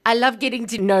I love getting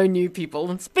to know new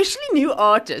people, especially new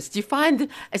artists. You find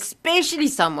especially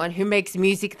someone who makes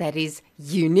music that is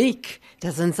unique,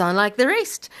 doesn't sound like the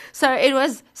rest. So it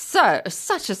was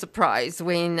such a surprise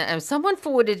when someone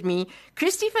forwarded me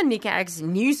Christi van Niekerk's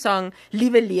new song,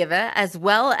 Liewe Lewe, as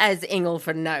well as Engel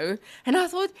van Nou. And I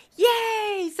thought,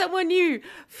 yay, someone new,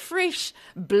 fresh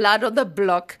blood on the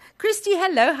block. Christi,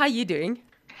 hello, how are you doing?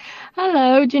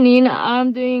 Hello, Janine.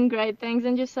 I'm doing great. Thanks.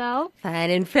 And yourself? Fine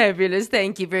and fabulous.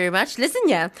 Thank you very much. Listen,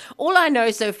 all I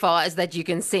know so far is that you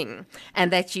can sing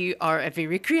and that you are a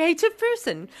very creative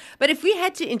person. But if we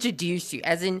had to introduce you,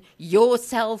 as in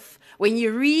yourself, when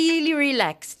you're really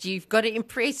relaxed, you've got to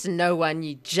impress no one,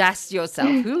 you just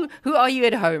yourself. Who are you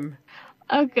at home?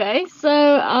 Okay, so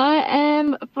I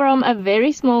am from a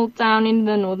very small town in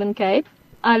the Northern Cape.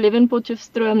 I live in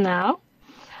Potchefstroom now.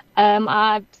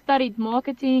 I've studied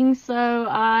marketing, so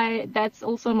that's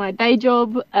also my day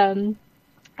job, and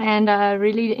I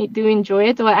really do enjoy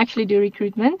it. Or I actually do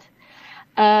recruitment.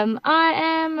 I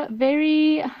am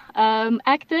very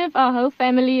active. Our whole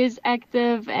family is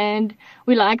active, and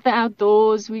we like the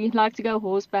outdoors. We like to go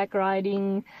horseback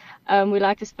riding. We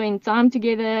like to spend time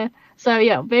together. So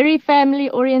yeah, very family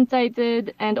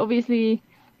orientated, and obviously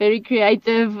very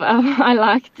creative. I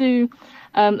like to.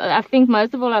 I think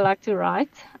most of all, I like to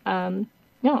write.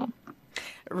 Yeah.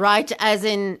 Write as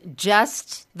in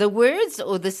just the words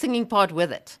or the singing part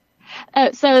with it?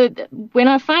 So when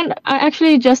I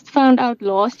actually just found out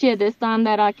last year, this time,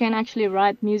 that I can actually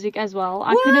write music as well.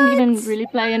 I couldn't even really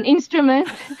play an instrument.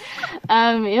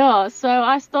 So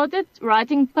I started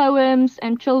writing poems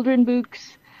and children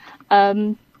books.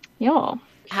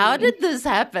 How did this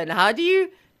happen? How do you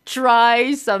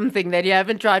try something that you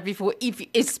haven't tried before,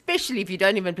 especially if you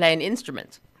don't even play an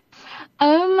instrument?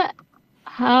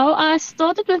 How I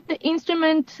started with the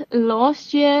instrument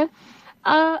last year,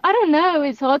 I don't know.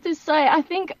 It's hard to say. I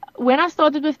think when I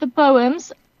started with the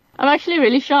poems, I'm actually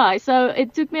really shy. So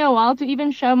it took me a while to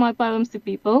even show my poems to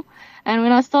people. And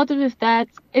when I started with that,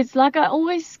 it's like I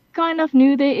always kind of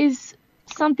knew there is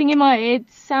something in my head,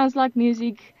 sounds like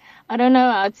music. I don't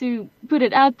know how to put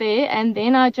it out there. And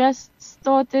then I just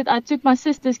started, I took my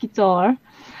sister's guitar,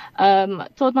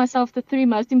 taught myself the 3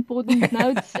 most important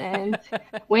notes and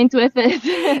went with it.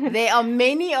 There are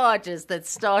many artists that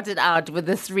started out with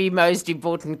the 3 most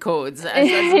important chords. As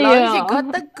long as you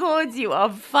got the chords, you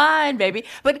are fine, baby.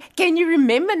 But can you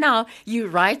remember now, you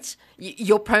write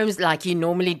your poems like you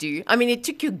normally do? I mean, it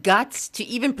took you guts to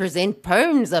even present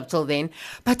poems up till then.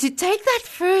 But to take that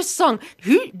first song,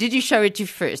 who did you show it to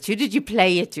first? Who did you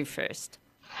play it to first?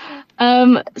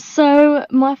 So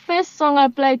my first song I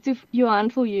played to Johan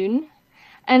van Niekerk,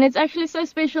 and it's actually so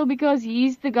special because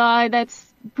he's the guy that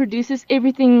produces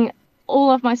everything, all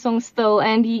of my songs still,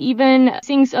 and he even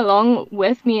sings along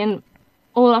with me in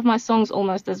all of my songs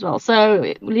almost as well. So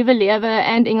Liewe Lewe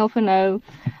and Engel van Nou,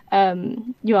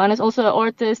 Johan is also an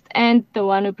artist and the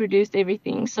one who produced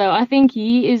everything. So I think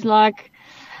he is like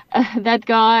that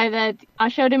guy that I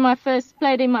played in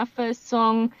my first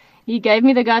song. He gave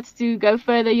me the guts to go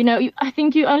further. I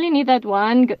think you only need that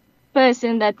one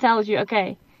person that tells you,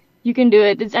 okay, you can do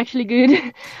it. It's actually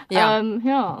good.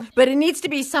 Yeah. But it needs to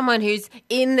be someone who's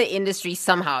in the industry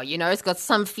somehow, it's got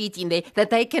some feet in there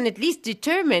that they can at least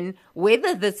determine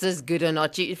whether this is good or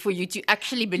not for you to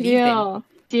actually believe them.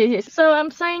 Yes. So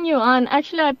I'm saying, Johan,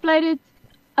 actually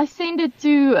I sent it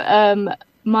to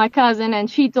my cousin, and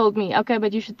she told me, okay,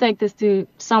 but you should take this to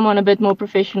someone a bit more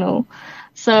professional.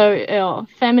 So,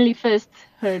 family first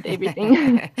heard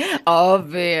everything.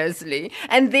 Obviously.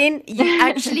 And then you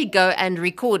actually go and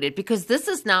record it, because this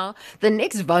is now the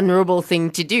next vulnerable thing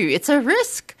to do. It's a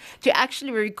risk to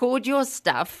actually record your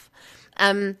stuff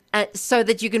so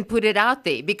that you can put it out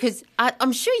there, because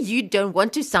I'm sure you don't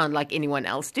want to sound like anyone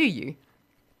else, do you?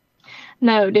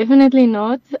 No, definitely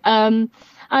not.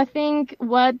 I think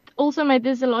what also made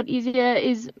this a lot easier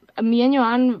is me and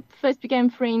Johan first became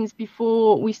friends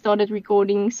before we started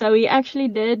recording. So we actually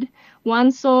did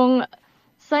one song.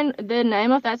 So the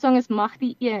name of that song is Mag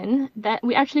die Een. That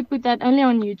we actually put that only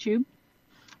on YouTube.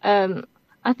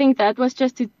 I think that was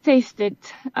just to test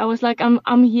it. I was like,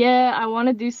 I'm here. I want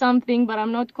to do something, but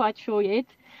I'm not quite sure yet.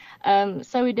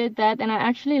 So we did that, and I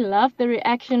actually loved the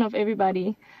reaction of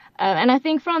everybody. And I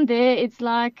think from there, it's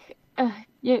like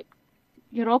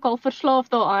you raak al verslaafd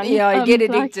daaraan. Yeah, you get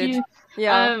addicted.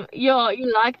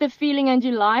 You like the feeling, and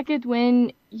you like it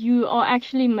when you are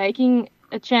actually making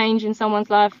a change in someone's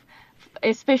life,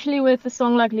 especially with a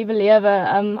song like Liewe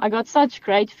Lewe. I got such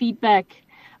great feedback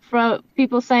from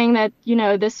people saying that,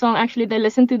 this song, actually they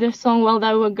listened to this song while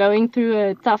they were going through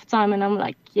a tough time, and I'm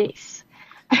like, yes.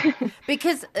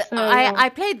 Because So, yeah. I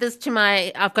played this to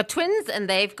I've got twins and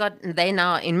they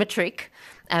now in matric.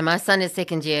 And my son is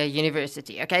second year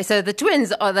university. Okay, so the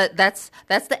twins are that's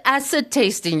the acid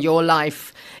test in your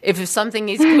life if something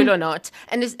is cool or not.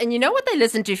 And you know what they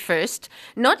listen to first?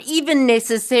 Not even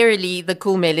necessarily the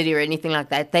cool melody or anything like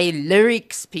that. They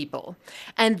lyrics people,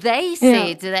 and they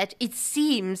said that it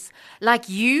seems like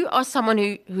you are someone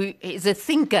who is a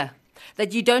thinker.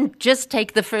 That you don't just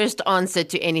take the first answer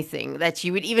to anything, that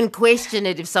you would even question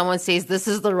it if someone says this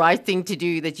is the right thing to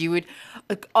do, that you would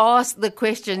ask the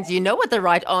questions. You know what the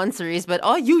right answer is, but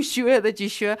are you sure that you're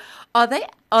sure? Are they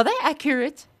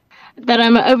accurate? That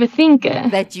I'm an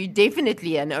overthinker. That you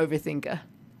definitely an overthinker.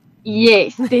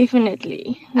 Yes,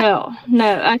 definitely. No.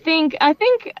 I think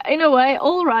in a way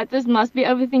all writers must be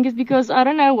overthinkers, because I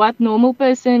don't know what normal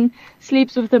person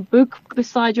sleeps with a book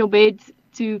beside your bed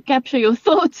to capture your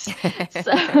thoughts.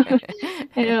 So,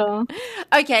 yeah.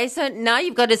 Okay, so now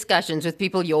you've got discussions with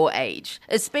people your age.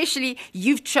 Especially,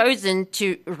 you've chosen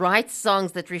to write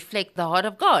songs that reflect the heart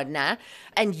of God, nah?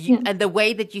 And the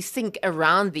way that you think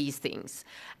around these things.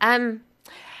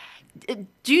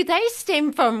 Do they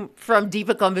stem from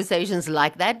deeper conversations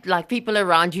like that? Like people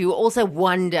around you also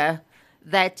wonder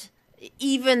that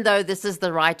even though this is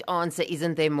the right answer,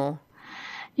 isn't there more?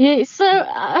 Yeah, so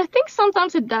I think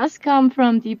sometimes it does come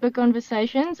from deeper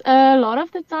conversations. A lot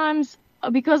of the times,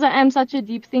 because I am such a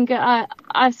deep thinker,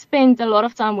 I've spent a lot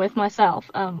of time with myself,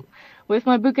 with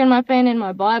my book and my pen and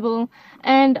my Bible.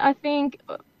 And I think,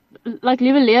 like,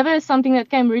 Liewe Lewe is something that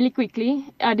came really quickly.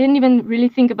 I didn't even really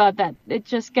think about that. It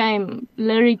just came,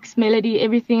 lyrics, melody,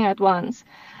 everything at once.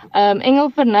 Engel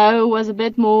vir Nou was a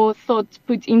bit more thought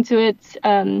put into it,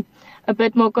 a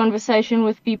bit more conversation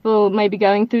with people maybe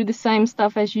going through the same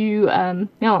stuff as you. A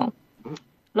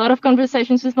lot of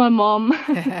conversations with my mom.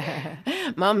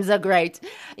 Moms are great.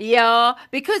 Yeah,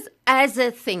 because as a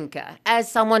thinker, as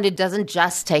someone who doesn't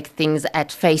just take things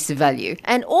at face value,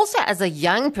 and also as a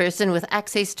young person with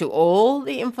access to all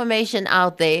the information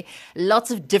out there,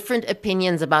 lots of different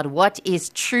opinions about what is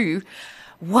true,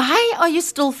 why are you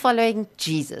still following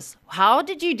Jesus? How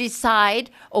did you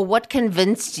decide, or what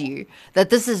convinced you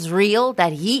that this is real,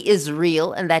 that he is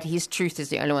real, and that his truth is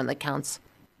the only one that counts?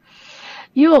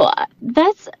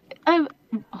 That's a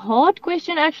hard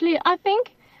question, actually. I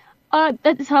think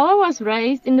that is how I was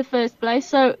raised in the first place.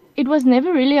 So it was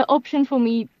never really an option for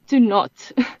me to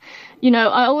not.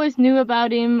 I always knew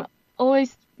about him,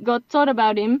 always got taught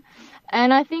about him.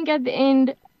 And I think at the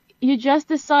end, you just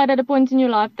decide at a point in your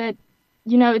life that,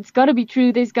 it's got to be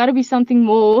true. There's got to be something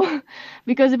more.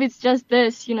 Because if it's just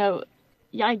this,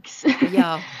 yikes.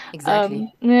 Yeah,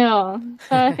 exactly. So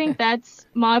I think that's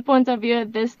my point of view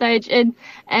at this stage.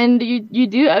 And you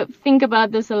do think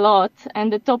about this a lot,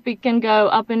 and the topic can go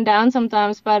up and down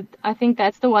sometimes, but I think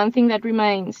that's the one thing that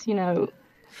remains,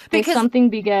 there's something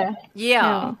bigger.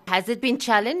 Yeah. Has it been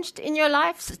challenged in your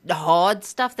life? The hard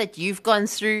stuff that you've gone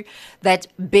through that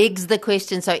begs the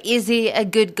question, so is he a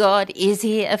good God? Is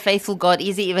he a faithful God?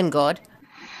 Is he even God?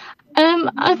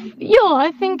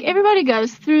 I think everybody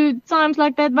goes through times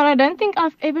like that, but I don't think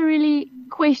I've ever really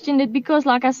questioned it, because,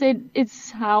 like I said, it's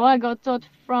how I got taught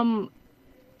from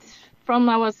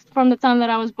the time that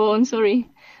I was born. Sorry,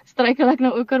 struikel ek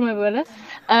nou ook oor my woorde.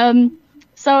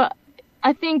 So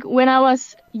I think when I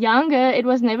was younger, it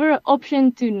was never an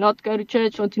option to not go to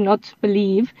church or to not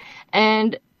believe.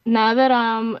 And now that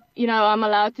I'm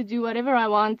allowed to do whatever I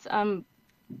want,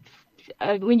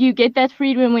 when you get that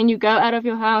freedom when you go out of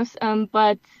your house,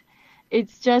 but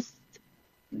it's just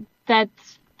that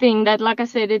thing that, like I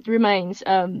said, it remains.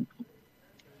 I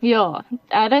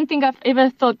don't think I've ever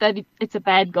thought that it's a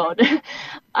bad God.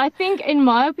 I think, in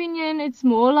my opinion, it's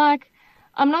more like,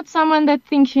 I'm not someone that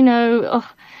thinks,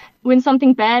 when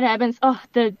something bad happens,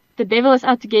 the devil is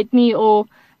out to get me, or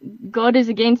God is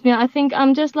against me. I think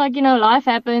I'm just like, life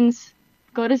happens.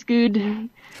 God is good.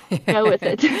 Go with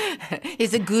it.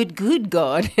 He's a good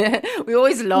God. We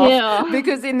always laugh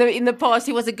because in the past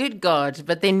he was a good God,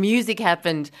 but then music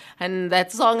happened, and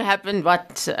that song happened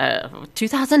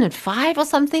 2005 or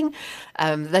something.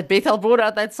 That Bethel brought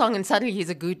out that song, and suddenly he's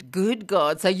a good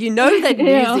God. So that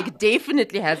music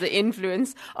definitely has an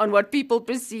influence on what people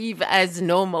perceive as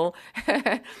normal.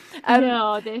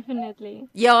 Definitely.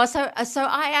 Yeah, so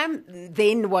I am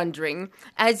then wondering,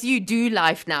 as you do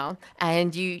life now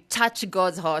and you touch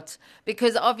God's heart,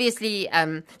 because obviously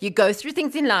you go through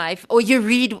things in life, or you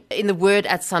read in the Word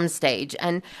at some stage,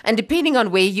 and depending on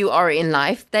where you are in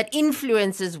life, that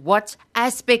influences what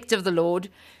aspect of the Lord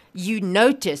you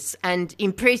notice and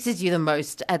impresses you the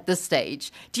most at this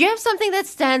stage. Do you have something that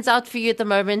stands out for you at the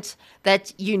moment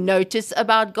that you notice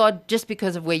about God just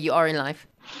because of where you are in life?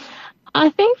 I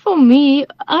think for me,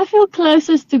 I feel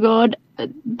closest to God.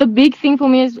 The big thing for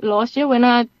me is last year when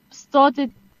I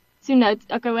started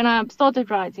when I started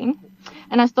writing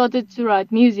and I started to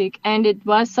write music, and it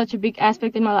was such a big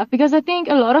aspect in my life, because I think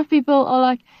a lot of people are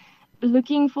like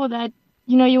looking for that,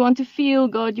 you want to feel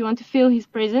God, you want to feel His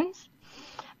presence.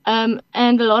 And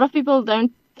a lot of people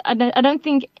I don't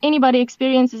think anybody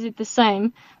experiences it the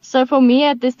same. So for me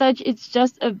at this stage, it's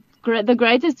just the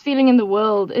greatest feeling in the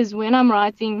world is when I'm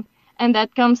writing and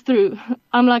that comes through.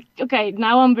 I'm like, okay,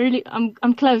 now I'm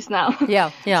close now.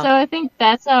 Yeah, yeah. So I think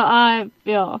that's how I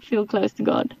feel close to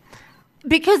God.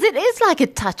 Because it is like a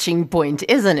touching point,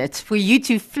 isn't it? For you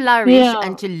to flourish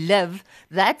and to live,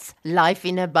 that's life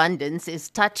in abundance, is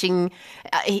touching.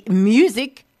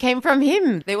 Music came from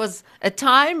Him. There was a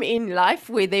time in life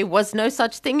where there was no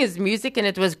such thing as music, and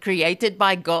it was created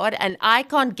by God. And I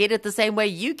can't get it the same way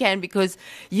you can, because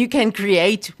you can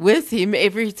create with Him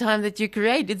every time that you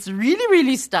create. It's really,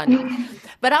 really stunning.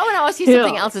 But I want to ask you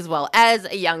something else as well, as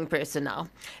a young person now,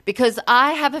 because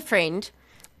I have a friend,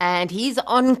 and he's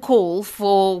on call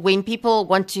for when people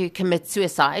want to commit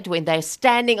suicide, when they're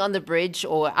standing on the bridge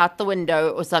or out the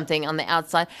window or something on the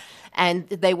outside, and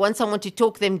they want someone to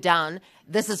talk them down.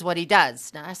 This is what he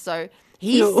does. Now, so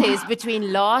he says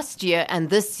between last year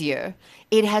and this year,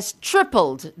 it has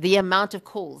tripled the amount of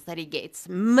calls that he gets.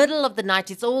 Middle of the night,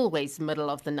 it's always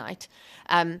middle of the night.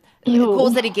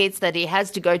 Calls that he gets, that he has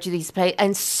to go to these places,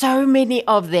 and so many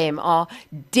of them are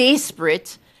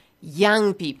desperate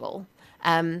young people.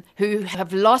 Who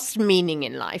have lost meaning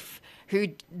in life, who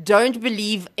don't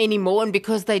believe anymore, and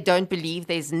because they don't believe,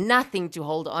 there's nothing to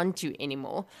hold on to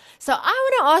anymore. So I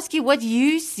want to ask you what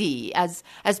you see as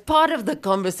part of the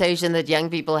conversation that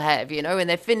young people have, when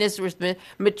they finish with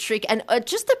matric and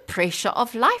just the pressure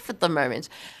of life at the moment.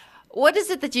 What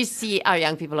is it that you see our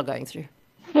young people are going through?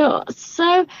 Yeah,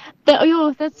 so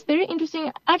that's very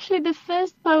interesting. Actually, the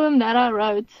first poem that I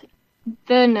wrote,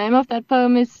 the name of that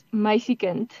poem is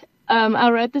Meisiekind. I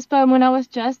wrote this poem when I was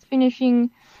just finished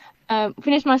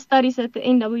my studies at the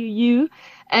NWU,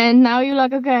 and now you're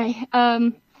like, okay,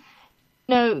 ek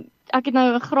het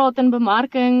nou 'n graad in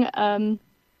bemarking,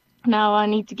 now I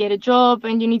need to get a job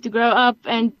and you need to grow up,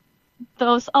 and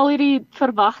daar's al hierdie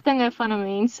verwagtinge van 'n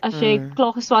mens as jy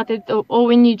klaar geswat het or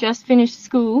when you just finished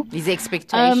school. These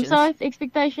expectations. So it's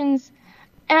expectations,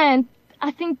 and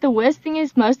I think the worst thing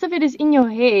is most of it is in your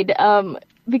head,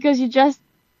 because you just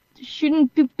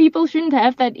people shouldn't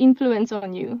have that influence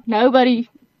on you. Nobody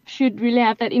should really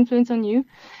have that influence on you.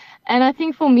 And I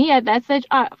think for me at that stage,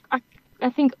 I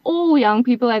think all young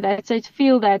people at that stage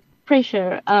feel that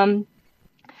pressure.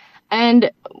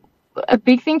 And a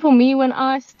big thing for me when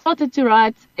I started to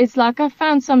write, it's like I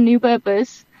found some new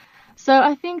purpose. So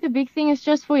I think the big thing is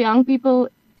just for young people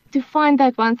to find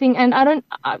that one thing. And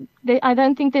I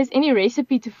don't think there's any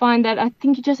recipe to find that. I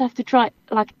think you just have to try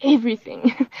like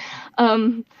everything.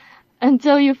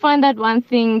 Until you find that one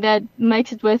thing that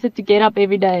makes it worth it to get up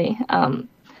every day.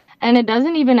 And it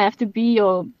doesn't even have to be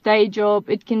your day job.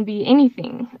 It can be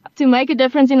anything. To make a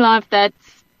difference in life,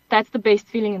 that's the best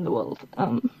feeling in the world.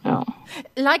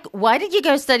 Like, why did you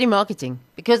go study marketing?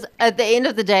 Because at the end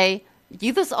of the day,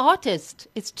 you're this artist.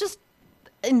 It's just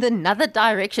in another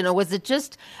direction. Or was it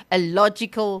just a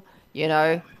logical,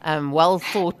 well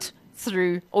thought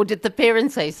through, or did the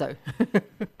parents say so?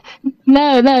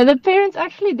 No, the parents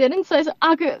actually didn't say so.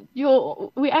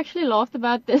 We actually laughed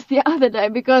about this the other day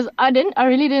because I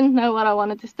really didn't know what I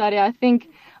wanted to study. I think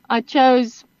I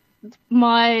chose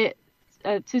my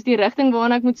soos die rigting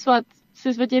waarna ek moet swat,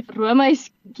 soos wat jy vir Romeis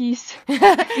kies.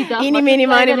 Eeny, meeny,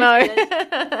 miny, mo.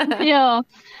 Yeah.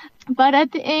 But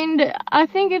at the end, I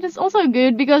think it is also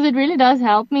good because it really does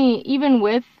help me, even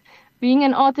with being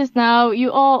an artist now.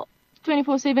 You are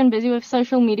 24/7 busy with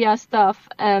social media stuff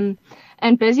and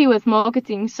busy with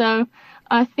marketing. So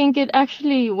I think it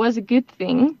actually was a good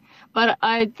thing. But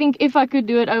I think if I could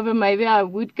do it over, maybe I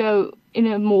would go in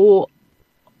a more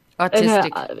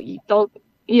artistic.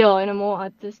 In a more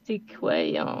artistic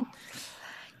way.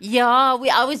 Yeah,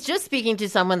 I was just speaking to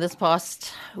someone this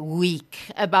past week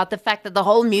about the fact that the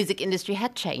whole music industry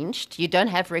had changed. You don't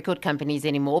have record companies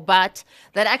anymore, but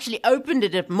that actually opened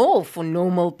it up more for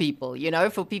normal people,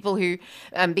 for people who,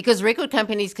 because record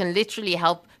companies can literally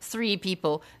help 3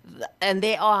 people, and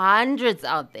there are hundreds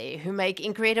out there who make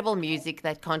incredible music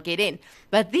that can't get in.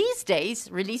 But these days,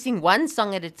 releasing one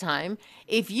song at a time,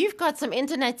 if you've got some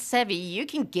internet savvy, you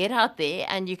can get out there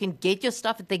and you can get your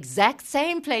stuff at the exact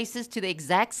same places, to the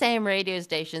exact same radio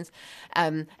stations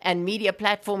and media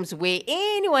platforms where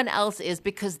anyone else is,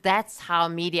 because that's how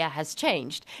media has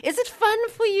changed. Is it fun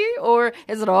for you, or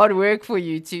is it hard work for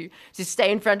you to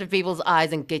stay in front of people's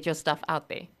eyes and get your stuff out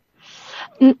there?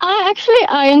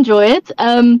 I enjoy it.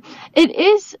 It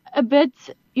is a bit,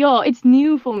 yeah, it's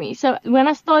new for me. So when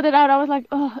I started out, I was like,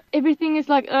 oh, everything is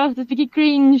like, oh, it's a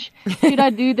cringe. Should I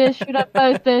do this? Should I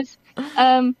post this?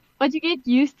 But you get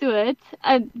used to it.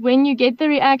 When you get the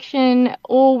reaction,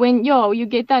 or when, you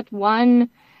get that one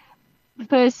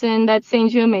person that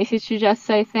sends you a message to just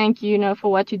say thank you,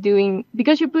 for what you're doing,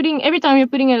 because every time you're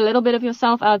putting a little bit of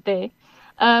yourself out there.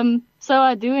 So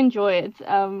I do enjoy it.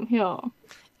 Yeah.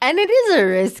 And it is a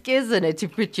risk, isn't it, to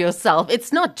put yourself?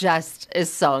 It's not just a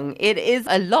song. It is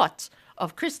a lot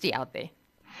of Christi out there.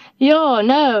 Yeah,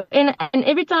 no. And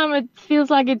every time it feels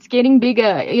like it's getting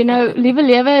bigger. Lieve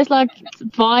Lewe is like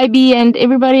vibey and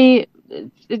everybody,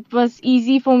 it was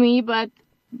easy for me. But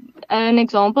an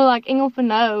example like Engel van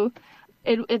Nou,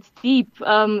 it's deep.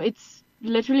 It's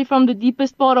literally from the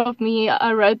deepest part of me.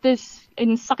 I wrote this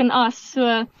in sak en as.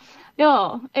 So,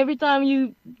 yeah, every time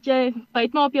you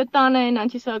bite me up your tanden and then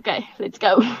you say, okay, let's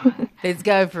go. Let's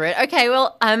go for it. Okay,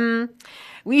 well,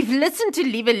 we've listened to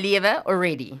Lieve Lewe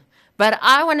already, but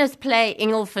I want to play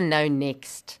Engel van Nou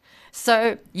next.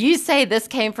 So you say this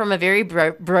came from a very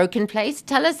broken place.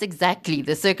 Tell us exactly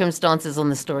the circumstances on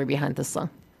the story behind this song.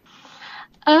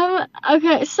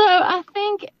 Okay, so I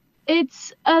think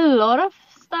it's a lot of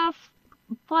stuff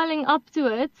piling up to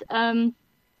it.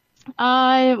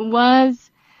 I was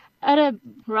at a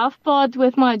rough part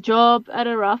with my job, at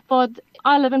a rough part.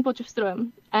 I live in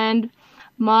Potchefstroom, and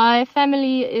my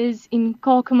family is in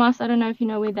Kakamas. I don't know if you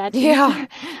know where that is. Yeah,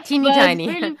 teeny tiny.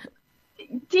 Really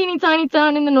teeny tiny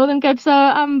town in the Northern Cape, so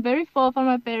I'm very far from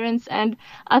my parents, and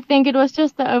I think it was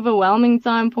just an overwhelming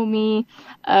time for me.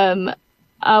 I'm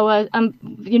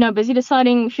busy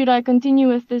deciding, should I continue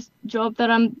with this job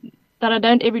that I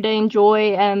don't every day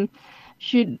enjoy,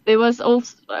 there was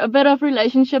also a bit of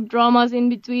relationship dramas in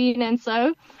between, and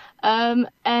so and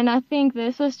I think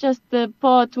this was just the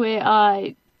part where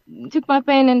I took my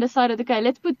pen and decided, okay,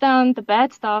 let's put down the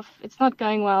bad stuff. It's not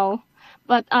going well,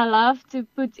 but I love to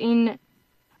put in,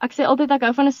 ek sê altyd ek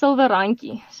hou van 'n silwer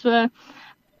randjie. So,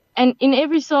 and in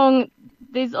every song,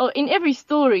 in every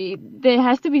story, there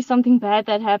has to be something bad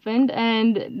that happened,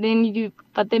 and then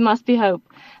but there must be hope.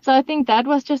 So I think that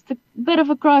was just a bit of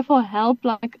a cry for help,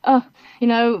 like,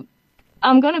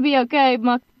 I'm gonna be okay,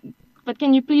 but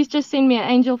can you please just send me an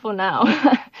angel for now?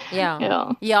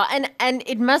 Yeah. And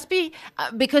it must be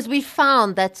because we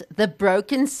found that the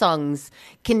broken songs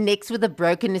connects with the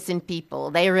brokenness in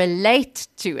people. They relate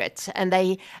to it, and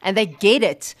they get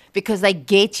it because they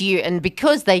get you, and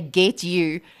because they get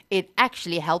you, it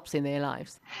actually helps in their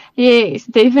lives. Yes,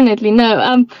 definitely.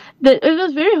 No, it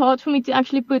was very hard for me to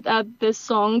actually put out this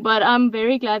song, but I'm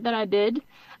very glad that I did.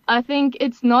 I think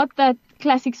it's not that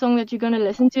classic song that you're going to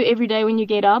listen to every day when you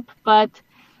get up, but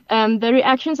the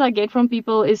reactions I get from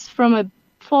people is from a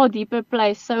far deeper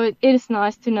place. So it is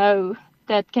nice to know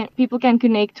that people can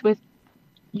connect with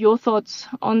your thoughts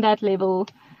on that level.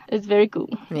 It's very cool.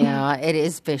 Yeah, it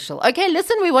is special. Okay,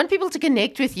 listen, we want people to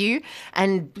connect with you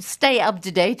and stay up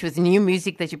to date with new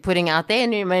music that you're putting out there.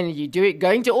 And you're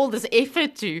going to all this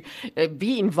effort to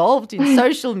be involved in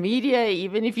social media,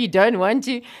 even if you don't want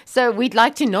to. So we'd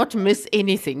like to not miss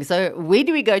anything. So where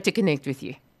do we go to connect with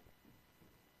you?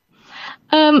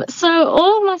 So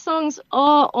all of my songs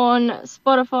are on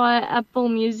Spotify, Apple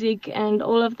Music, and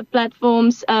all of the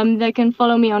platforms. They can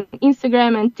follow me on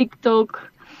Instagram and TikTok.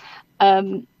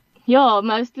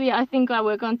 Mostly I think I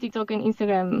work on TikTok and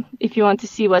Instagram if you want to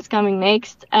see what's coming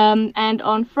next. And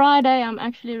on Friday, I'm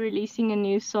actually releasing a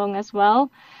new song as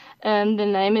well. The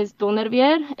name is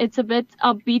Donderweer. It's a bit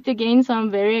upbeat again, so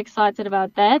I'm very excited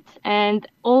about that. And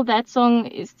all that song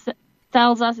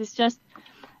tells us is just,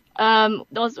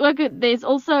 there's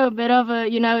also a bit of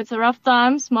it's a rough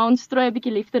time, maar ons strooi 'n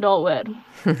bietjie liefde daaroor.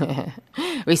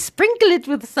 We sprinkle it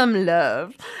with some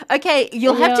love. Okay,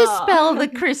 you'll have to spell the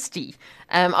Christi.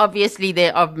 Obviously,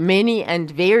 there are many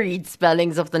and varied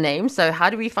spellings of the name. So how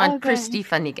do we find Christi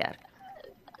van Niekerk?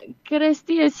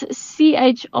 Christi is Christi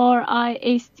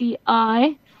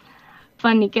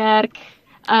van Niekerk.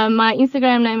 My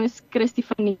Instagram name is Christi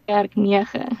van Niekerk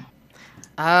 9.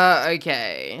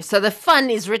 Okay. So the fun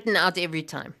is written out every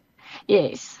time.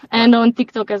 Yes, and on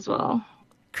TikTok as well.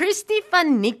 Christi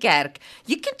van Niekerk.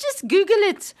 You can just Google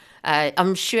it.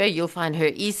 I'm sure you'll find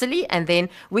her easily. And then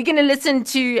we're going to listen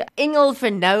to Engel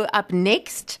van Nou up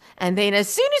next. And then as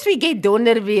soon as we get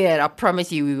Donderweer, I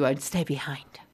promise you we won't stay behind.